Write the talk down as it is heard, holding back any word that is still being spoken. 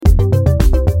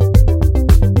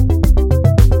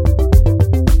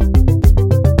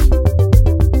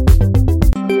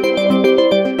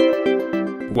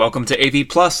welcome to AV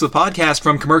Plus, the podcast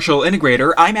from Commercial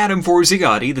Integrator. I'm Adam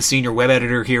Forziati, the senior web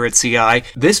editor here at CI.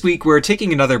 This week, we're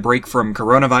taking another break from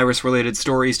coronavirus-related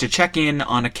stories to check in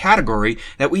on a category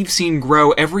that we've seen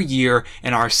grow every year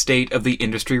in our State of the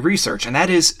Industry research, and that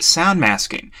is sound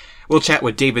masking. We'll chat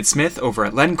with David Smith over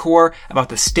at Lencore about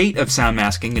the state of sound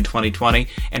masking in 2020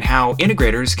 and how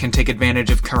integrators can take advantage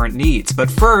of current needs.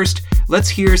 But first, let's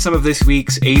hear some of this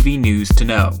week's AV news to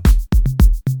know.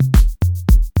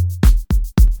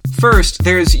 First,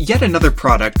 there's yet another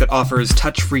product that offers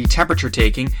touch-free temperature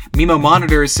taking. Mimo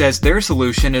Monitors says their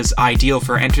solution is ideal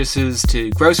for entrances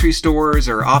to grocery stores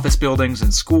or office buildings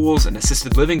and schools and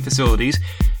assisted living facilities.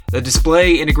 The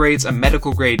display integrates a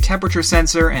medical-grade temperature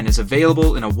sensor and is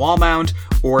available in a wall mount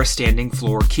or standing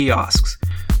floor kiosks.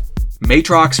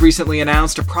 Matrox recently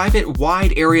announced a private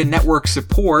wide area network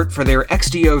support for their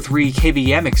XDO3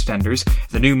 KVM extenders.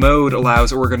 The new mode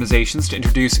allows organizations to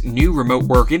introduce new remote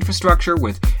work infrastructure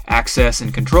with access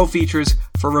and control features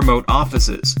for remote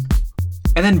offices.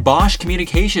 And then Bosch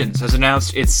Communications has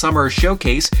announced its summer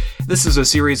showcase. This is a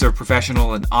series of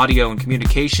professional and audio and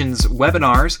communications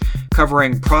webinars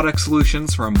covering product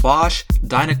solutions from Bosch,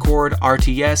 Dynacord,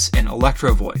 RTS, and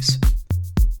Electro-Voice.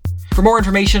 For more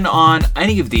information on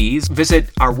any of these, visit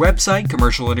our website,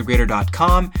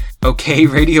 commercialintegrator.com. Okay,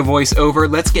 radio voice over.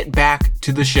 Let's get back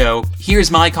to the show.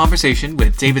 Here's my conversation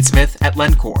with David Smith at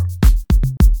Lencore.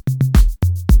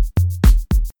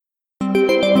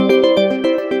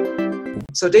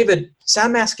 So David,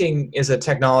 sound masking is a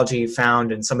technology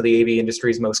found in some of the AV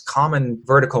industry's most common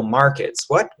vertical markets.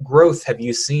 What growth have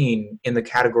you seen in the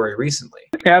category recently?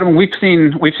 Adam, we've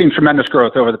seen tremendous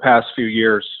growth over the past few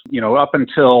years. Up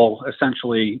until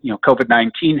essentially,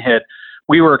 COVID-19 hit,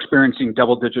 we were experiencing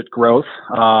double-digit growth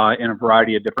in a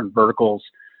variety of different verticals.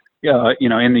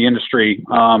 In the industry,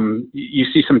 you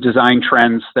see some design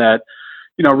trends that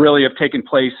really have taken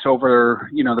place over,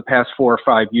 the past 4 or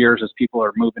 5 years as people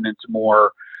are moving into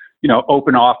more,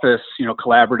 open office,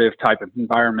 collaborative type of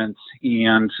environments.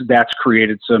 And that's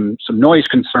created some noise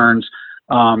concerns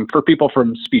for people,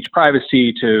 from speech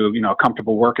privacy to, a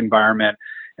comfortable work environment.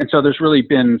 And so there's really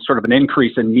been sort of an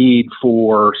increase in need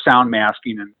for sound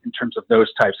masking in terms of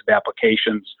those types of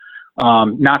applications.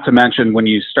 Not to mention when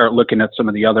you start looking at some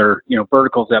of the other,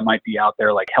 verticals that might be out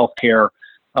there, like healthcare.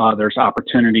 There's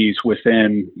opportunities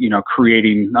within,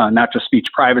 creating not just speech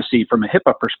privacy from a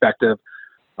HIPAA perspective,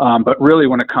 but really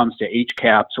when it comes to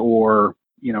HCAHPS or,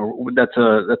 that's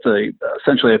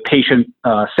essentially a patient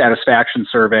satisfaction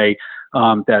survey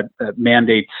that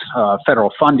mandates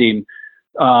federal funding.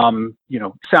 Sound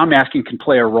masking can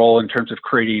play a role in terms of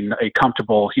creating a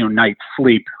comfortable, night's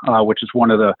sleep, which is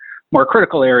one of the more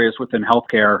critical areas within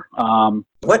healthcare.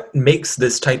 What makes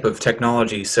this type of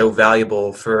technology so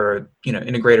valuable for,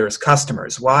 integrators'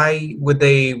 customers? Why would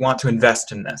they want to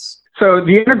invest in this? So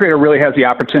the integrator really has the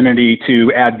opportunity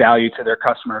to add value to their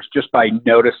customers just by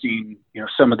noticing,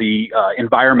 some of the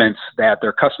environments that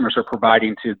their customers are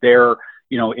providing to their,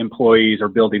 employees or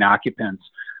building occupants.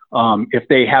 If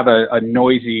they have a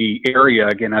noisy area,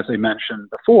 again, as I mentioned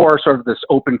before, sort of this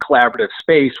open collaborative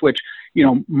space, which,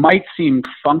 might seem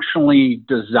functionally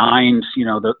designed,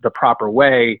 the proper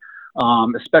way,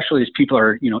 especially as people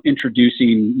are,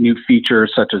 introducing new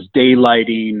features such as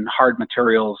daylighting, hard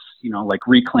materials, like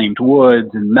reclaimed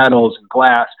woods and metals and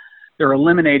glass. They're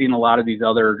eliminating a lot of these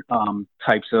other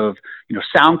types of,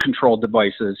 sound control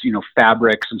devices,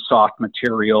 fabrics and soft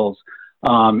materials.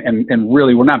 And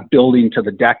really, we're not building to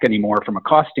the deck anymore from a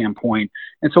cost standpoint.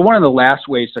 And so one of the last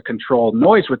ways to control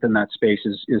noise within that space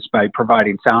is by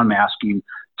providing sound masking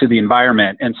to the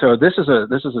environment. And so this is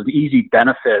an easy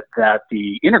benefit that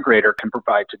the integrator can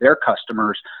provide to their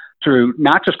customers to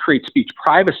not just create speech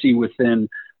privacy within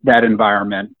that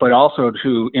environment, but also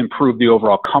to improve the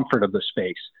overall comfort of the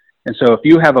space. And so if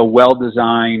you have a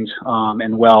well-designed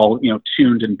and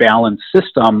tuned and balanced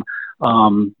system,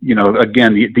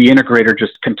 again, the integrator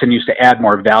just continues to add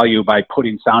more value by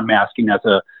putting sound masking as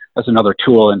another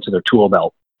tool into their tool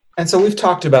belt. And so we've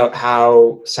talked about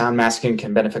how sound masking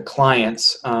can benefit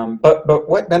clients, but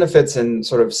what benefits and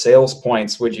sort of sales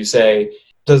points would you say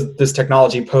does this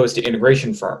technology pose to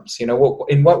integration firms?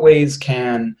 In what ways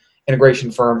can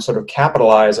integration firms sort of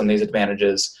capitalize on these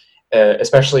advantages,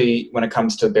 especially when it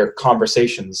comes to their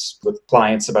conversations with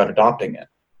clients about adopting it?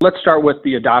 Let's start with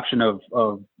the adoption of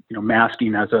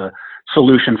masking as a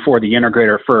solution for the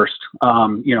integrator first.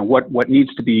 What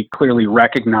needs to be clearly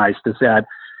recognized is that,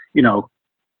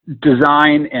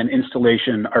 design and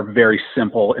installation are very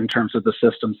simple in terms of the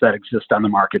systems that exist on the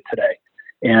market today.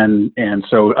 And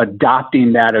so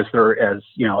adopting that as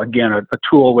a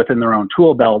tool within their own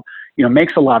tool belt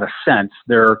makes a lot of sense.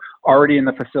 They're already in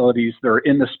the facilities. They're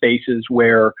in the spaces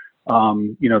where,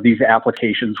 these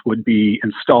applications would be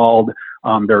installed.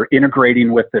 They're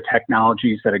integrating with the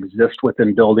technologies that exist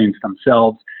within buildings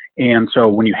themselves. And so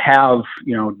when you have,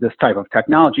 this type of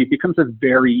technology, it becomes a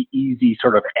very easy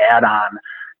sort of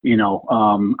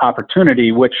add-on,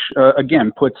 opportunity, which,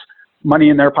 again, puts money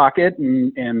in their pocket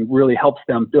and really helps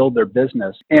them build their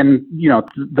business. And,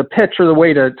 the pitch or the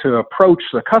way to approach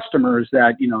the customer is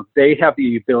that, they have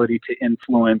the ability to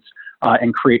influence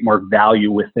and create more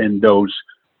value within those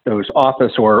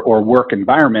office or work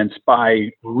environments by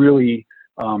really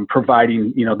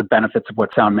providing, the benefits of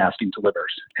what sound masking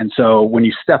delivers. And so when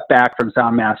you step back from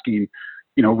sound masking,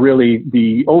 really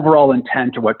the overall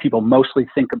intent or what people mostly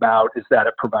think about is that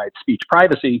it provides speech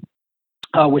privacy,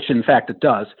 which in fact it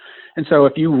does. And so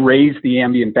if you raise the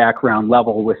ambient background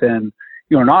level within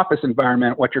an office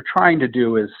environment, what you're trying to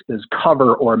do is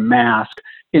cover or mask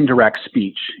indirect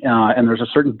speech. And there's a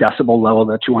certain decibel level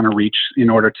that you want to reach in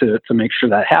order to make sure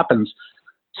that happens.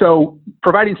 So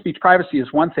providing speech privacy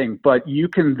is one thing, but you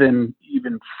can then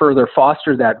even further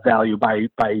foster that value by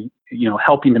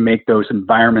helping to make those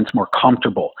environments more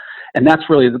comfortable. And that's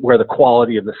really where the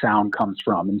quality of the sound comes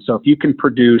from. And so if you can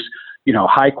produce,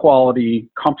 high quality,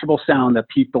 comfortable sound that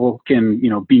people can,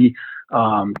 be,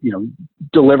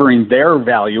 delivering their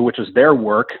value, which is their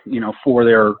work, for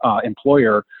their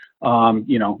employer,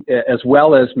 as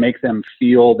well as make them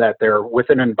feel that they're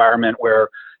within an environment where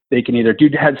they can either do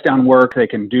heads down work, they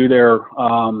can do their,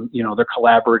 their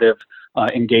collaborative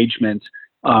engagement,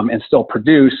 and still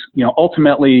produce.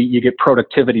 Ultimately, you get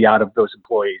productivity out of those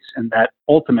employees, and that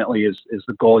ultimately is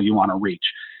the goal you want to reach.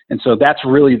 And so that's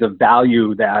really the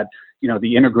value that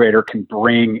the integrator can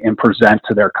bring and present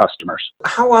to their customers.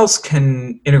 How else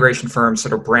can integration firms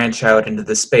sort of branch out into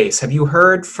the space? Have you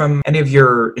heard from any of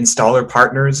your installer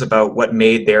partners about what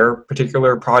made their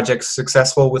particular projects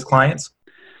successful with clients?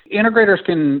 Integrators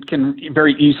can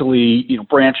very easily,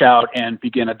 branch out and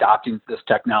begin adopting this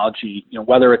technology,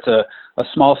 whether it's a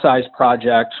small size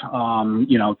project,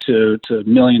 to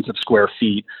millions of square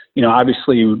feet.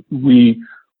 Obviously we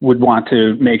would want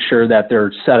to make sure that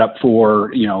they're set up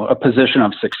for, a position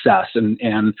of success.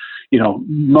 And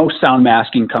most sound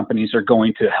masking companies are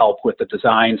going to help with the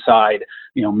design side,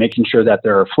 making sure that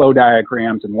there are flow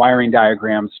diagrams and wiring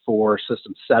diagrams for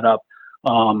system setup,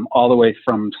 all the way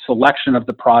from selection of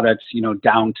the products,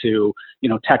 down to,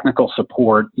 technical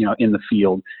support, in the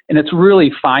field. And it's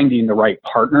really finding the right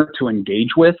partner to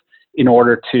engage with in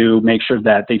order to make sure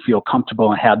that they feel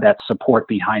comfortable and have that support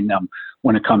behind them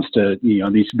when it comes to,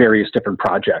 these various different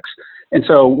projects. And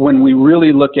so when we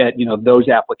really look at, those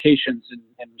applications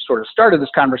and sort of started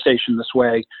this conversation this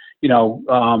way,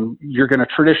 you're going to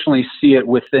traditionally see it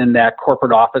within that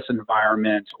corporate office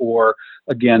environment, or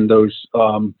again, those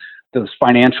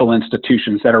financial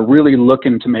institutions that are really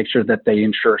looking to make sure that they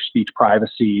ensure speech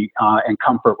privacy and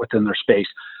comfort within their space.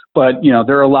 But,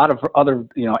 there are a lot of other,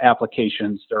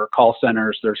 applications. There are call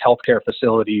centers, there's healthcare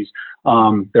facilities,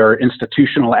 there are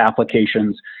institutional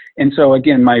applications. And so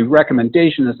again, my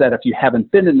recommendation is that if you haven't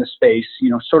been in the space,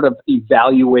 sort of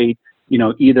evaluate,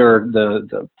 either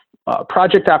the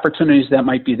project opportunities that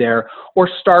might be there, or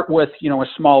start with, a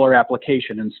smaller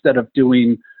application. Instead of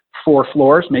doing 4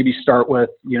 floors, maybe start with,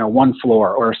 1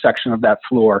 floor or a section of that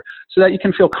floor, so that you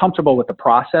can feel comfortable with the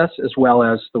process as well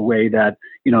as the way that,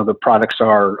 the products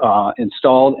are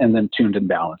installed and then tuned and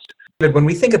balanced. When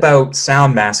we think about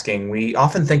sound masking, we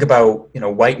often think about,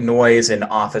 white noise in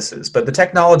offices, but the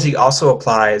technology also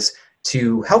applies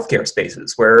to healthcare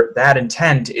spaces where that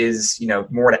intent is,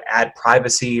 more to add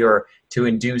privacy or to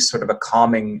induce sort of a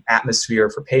calming atmosphere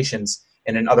for patients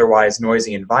in an otherwise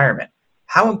noisy environment.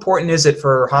 How important is it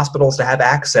for hospitals to have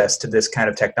access to this kind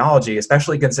of technology,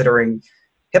 especially considering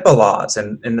HIPAA laws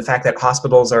and the fact that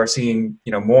hospitals are seeing,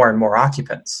 more and more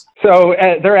occupants? So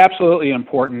they're absolutely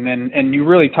important. And you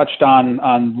really touched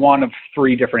on one of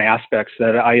 3 different aspects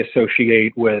that I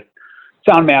associate with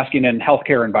sound masking in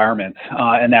healthcare environments,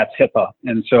 and that's HIPAA.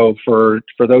 And so for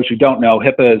those who don't know,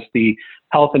 HIPAA is the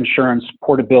Health Insurance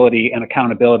Portability and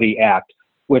Accountability Act,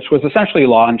 which was essentially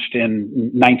launched in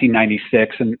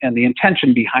 1996. And the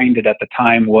intention behind it at the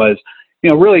time was,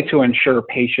 really to ensure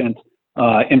patient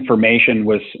information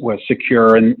was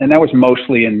secure. And that was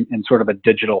mostly in sort of a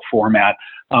digital format.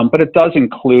 But it does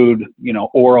include,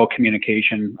 oral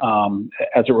communication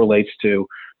as it relates to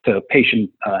patient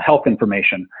health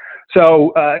information.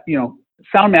 So,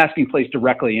 sound masking plays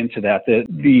directly into that.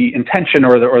 The intention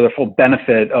or the full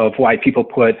benefit of why people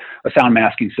put a sound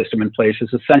masking system in place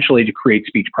is essentially to create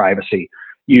speech privacy.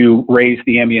 You raise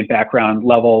the ambient background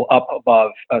level up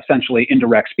above essentially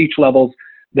indirect speech levels.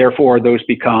 Therefore, those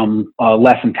become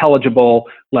less intelligible,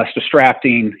 less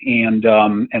distracting,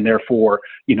 and therefore,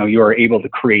 you are able to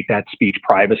create that speech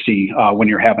privacy when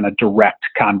you're having a direct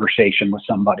conversation with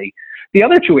somebody. The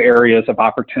other two areas of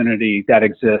opportunity that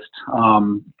exist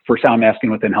for sound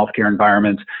masking within healthcare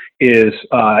environments is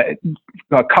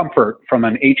comfort from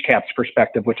an HCAHPS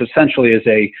perspective, which essentially is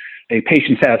a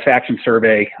patient satisfaction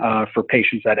survey for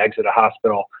patients that exit a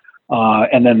hospital.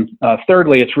 And then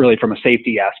thirdly, it's really from a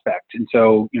safety aspect. And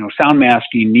so, sound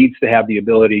masking needs to have the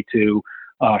ability to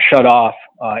shut off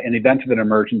in the event of an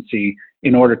emergency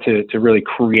in order to really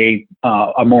create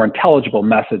a more intelligible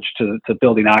message to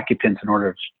building occupants in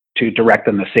order to direct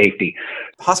them to safety.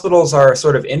 Hospitals are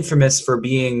sort of infamous for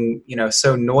being,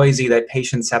 so noisy that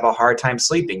patients have a hard time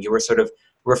sleeping. You were sort of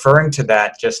referring to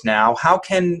that just now. How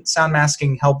can sound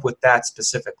masking help with that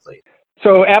specifically?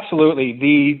 So absolutely.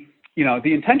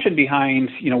 The intention behind,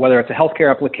 whether it's a healthcare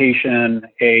application,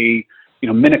 a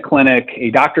minute clinic,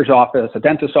 a doctor's office, a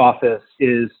dentist's office,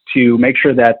 is to make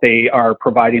sure that they are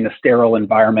providing a sterile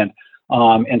environment.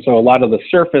 And so a lot of the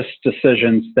surface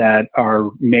decisions that are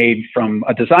made from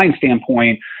a design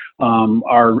standpoint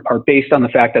are based on the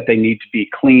fact that they need to be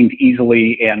cleaned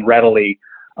easily and readily.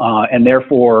 And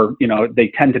therefore,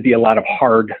 they tend to be a lot of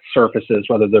hard surfaces,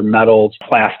 whether they're metals,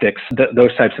 plastics,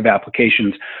 those types of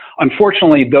applications.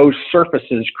 Unfortunately, those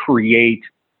surfaces create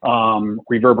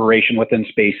reverberation within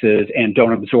spaces and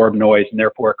don't absorb noise, and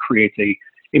therefore it creates a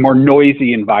more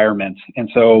noisy environment. And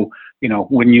so,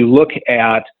 when you look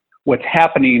at what's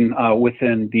happening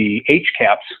within the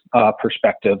HCAHPS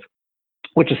perspective,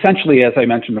 which essentially, as I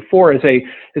mentioned before, is a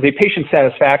patient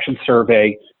satisfaction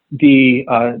survey. The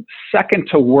second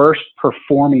to worst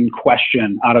performing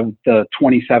question out of the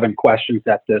 27 questions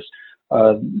that this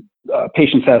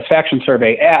patient satisfaction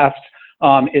survey asked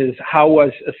is, how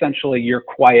was essentially your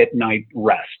quiet night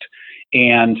rest?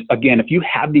 And again, if you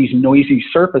have these noisy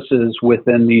surfaces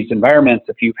within these environments,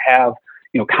 if you have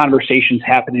conversations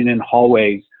happening in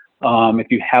hallways, if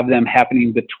you have them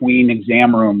happening between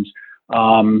exam rooms,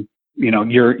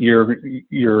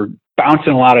 you're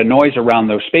bouncing a lot of noise around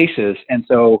those spaces. And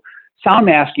so sound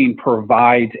masking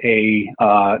provides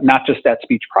not just that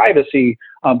speech privacy,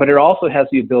 but it also has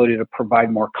the ability to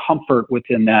provide more comfort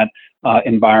within that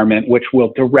environment, which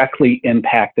will directly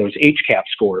impact those HCAHPS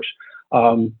scores.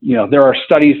 There are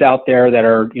studies out there that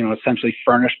are, essentially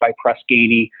furnished by Press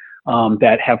Ganey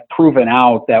that have proven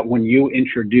out that when you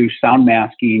introduce sound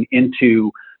masking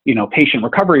into, patient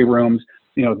recovery rooms,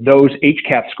 those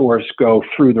HCAHPS scores go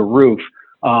through the roof.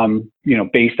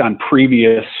 Based on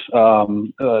previous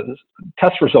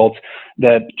test results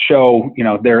that show,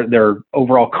 their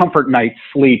overall comfort night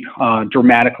sleep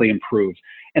dramatically improves.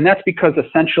 And that's because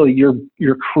essentially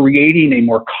you're creating a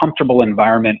more comfortable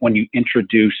environment when you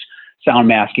introduce sound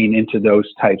masking into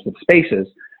those types of spaces.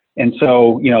 And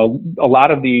so, a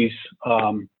lot of these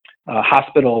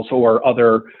hospitals or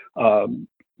other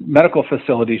medical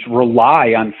facilities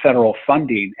rely on federal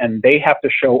funding, and they have to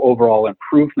show overall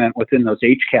improvement within those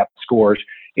HCAHPS scores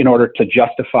in order to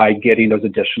justify getting those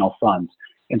additional funds.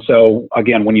 And so,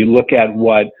 again, when you look at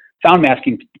what sound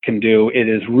masking can do, it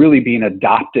is really being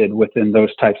adopted within those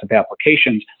types of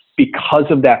applications because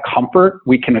of that comfort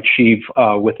we can achieve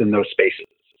within those spaces.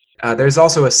 There's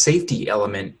also a safety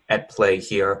element at play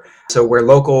here. So where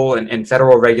local and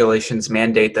federal regulations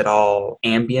mandate that all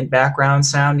ambient background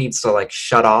sound needs to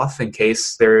shut off in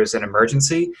case there's an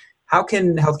emergency, how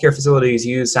can healthcare facilities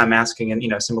use sound masking and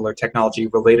similar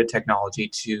related technology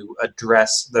to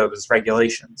address those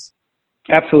regulations?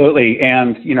 Absolutely.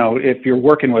 And if you're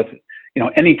working with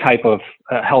any type of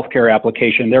healthcare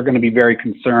application, they're going to be very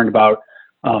concerned about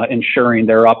ensuring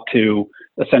they're up to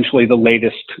essentially the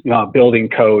latest building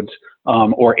codes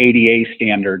or ADA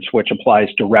standards, which applies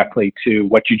directly to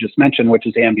what you just mentioned, which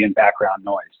is ambient background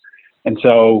noise. And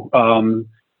so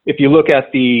if you look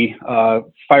at the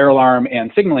fire alarm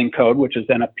and signaling code, which is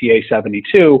NFPA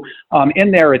 72,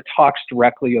 in there it talks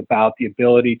directly about the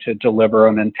ability to deliver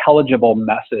an intelligible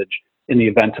message in the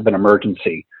event of an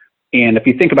emergency. And if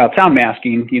you think about sound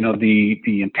masking,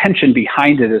 the intention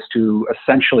behind it is to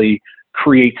essentially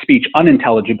create speech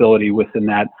unintelligibility within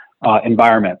that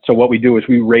environment. So what we do is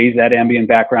we raise that ambient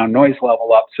background noise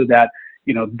level up so that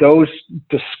those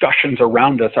discussions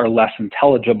around us are less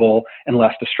intelligible and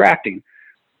less distracting.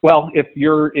 Well, if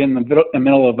you're in the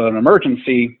middle of an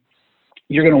emergency,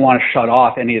 you're going to want to shut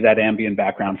off any of that ambient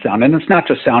background sound. And it's not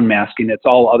just sound masking, it's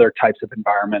all other types of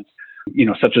environments,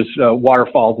 such as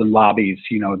waterfalls and lobbies,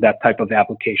 that type of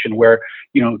application where,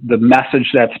 the message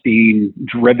that's being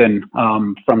driven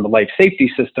from the life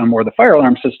safety system or the fire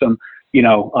alarm system,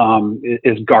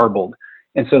 is garbled.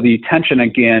 And so the intention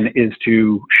again is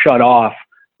to shut off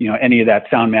any of that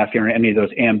sound masking or any of those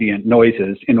ambient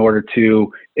noises in order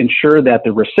to ensure that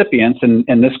the recipients, and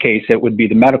in this case, it would be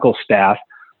the medical staff,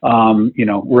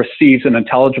 receives an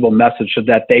intelligible message so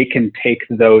that they can take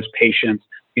those patients,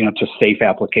 to safe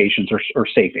applications or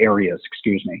safe areas,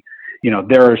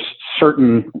 There's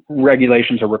certain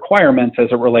regulations or requirements as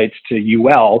it relates to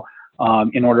UL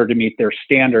in order to meet their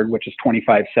standard, which is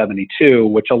 2572,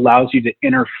 which allows you to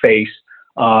interface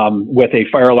with a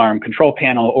fire alarm control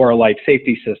panel or a life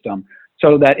safety system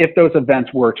so that if those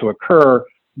events were to occur,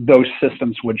 those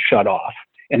systems would shut off.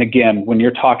 And again, when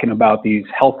you're talking about these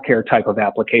healthcare type of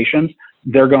applications,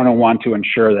 they're going to want to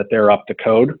ensure that they're up to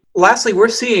code. Lastly, we're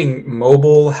seeing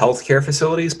mobile healthcare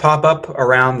facilities pop up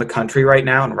around the country right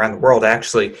now and around the world,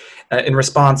 actually, in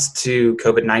response to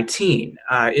COVID-19.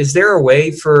 Is there a way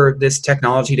for this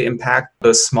technology to impact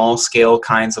those small scale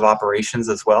kinds of operations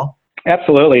as well?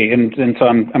 Absolutely. And so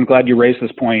I'm glad you raised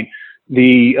this point.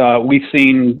 We've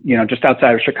seen, just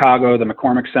outside of Chicago, the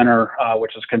McCormick Center,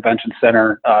 which is a convention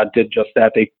center, did just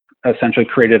that. They essentially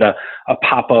created a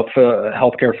pop-up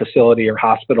healthcare facility or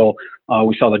hospital.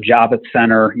 We saw the Javits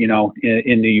Center,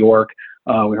 in New York.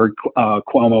 We heard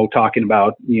Cuomo talking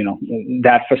about,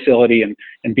 that facility and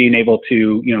being able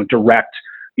to, direct,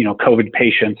 COVID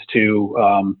patients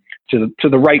to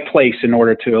the right place in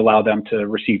order to allow them to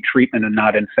receive treatment and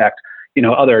not infect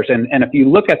others. And if you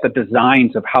look at the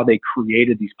designs of how they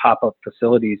created these pop-up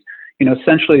facilities,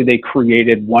 essentially they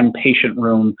created one patient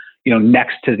room,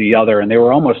 next to the other, and they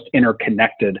were almost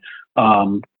interconnected,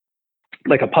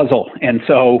 like a puzzle. And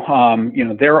so,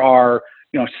 there are,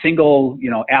 single,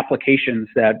 applications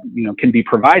that, can be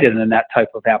provided in that type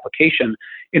of application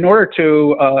in order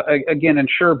to, again,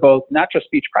 ensure both not just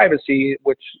speech privacy,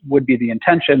 which would be the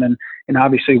intention. And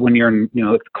obviously when you're in,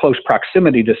 close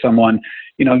proximity to someone,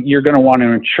 you're going to want to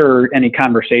ensure any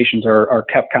conversations are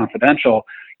kept confidential,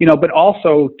 but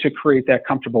also to create that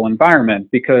comfortable environment,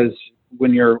 because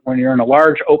when you're in a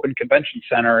large open convention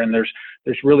center and there's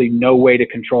really no way to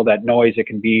control that noise, it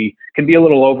can be a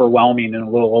little overwhelming and a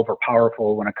little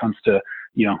overpowerful when it comes to,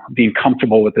 being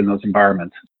comfortable within those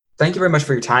environments. Thank you very much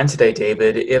for your time today,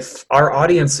 David. If our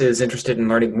audience is interested in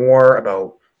learning more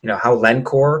about, how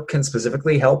Lencore can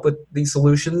specifically help with these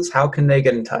solutions, how can they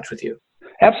get in touch with you?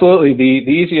 Absolutely. The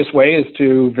easiest way is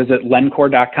to visit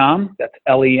lencore.com. That's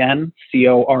lencore.com.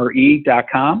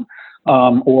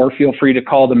 Or feel free to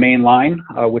call the main line,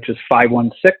 which is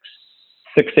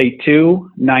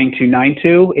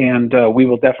 516-682-9292. And we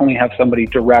will definitely have somebody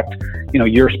direct,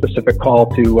 your specific call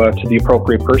to the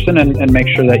appropriate person and make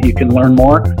sure that you can learn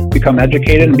more, become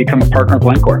educated, and become a partner of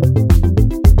Lencore.